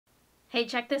Hey,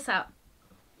 check this out.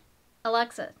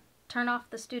 Alexa, turn off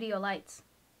the studio lights.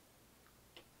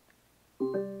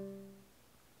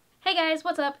 Hey guys,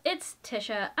 what's up? It's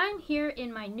Tisha. I'm here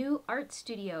in my new art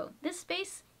studio. This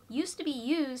space used to be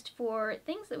used for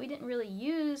things that we didn't really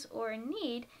use or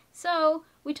need, so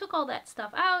we took all that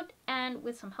stuff out, and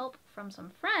with some help from some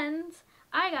friends,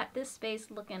 I got this space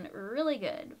looking really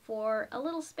good for a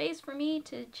little space for me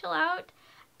to chill out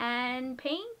and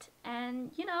paint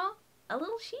and, a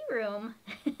little she room.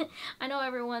 I know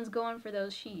everyone's going for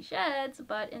those she sheds,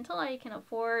 but until I can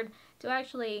afford to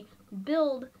actually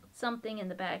build something in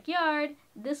the backyard,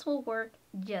 this will work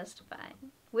just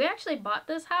fine. We actually bought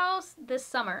this house this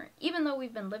summer. Even though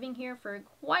we've been living here for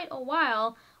quite a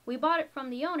while, we bought it from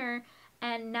the owner,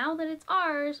 and now that it's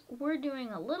ours, we're doing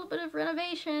a little bit of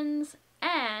renovations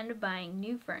and buying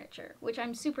new furniture, which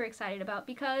I'm super excited about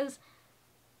because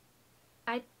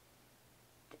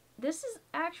this is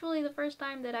actually the first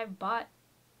time that I've bought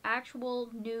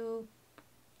actual new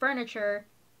furniture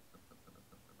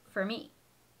for me,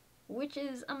 which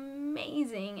is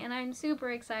amazing, and I'm super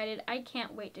excited. I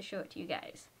can't wait to show it to you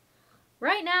guys.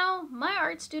 Right now, my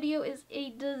art studio is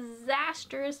a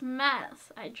disastrous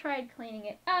mess. I tried cleaning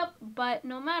it up, but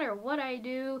no matter what I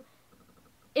do,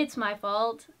 it's my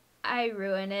fault. I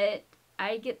ruin it.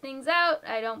 I get things out,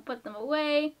 I don't put them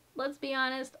away. Let's be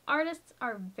honest, artists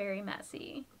are very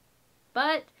messy.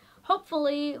 But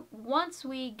hopefully, once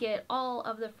we get all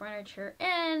of the furniture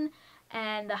in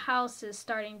and the house is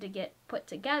starting to get put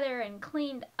together and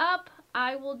cleaned up,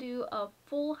 I will do a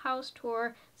full house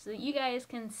tour so that you guys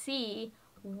can see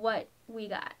what we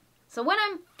got. So when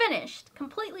I'm finished,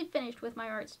 completely finished with my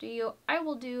art studio, I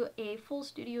will do a full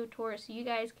studio tour so you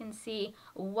guys can see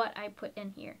what I put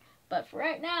in here. But for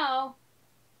right now,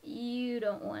 you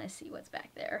don't want to see what's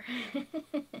back there.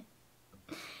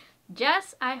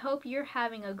 Jess, I hope you're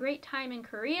having a great time in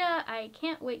Korea. I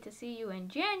can't wait to see you in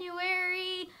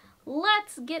January.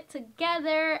 Let's get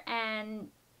together and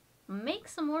make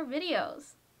some more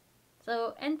videos.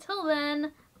 So until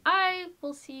then, I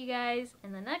will see you guys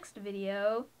in the next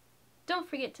video. Don't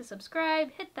forget to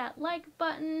subscribe, hit that like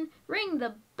button, ring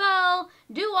the bell,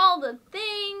 do all the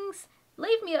things.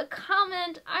 Leave me a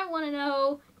comment. I want to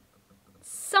know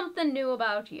something new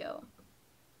about you.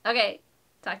 Okay,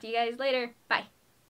 talk to you guys later. Bye.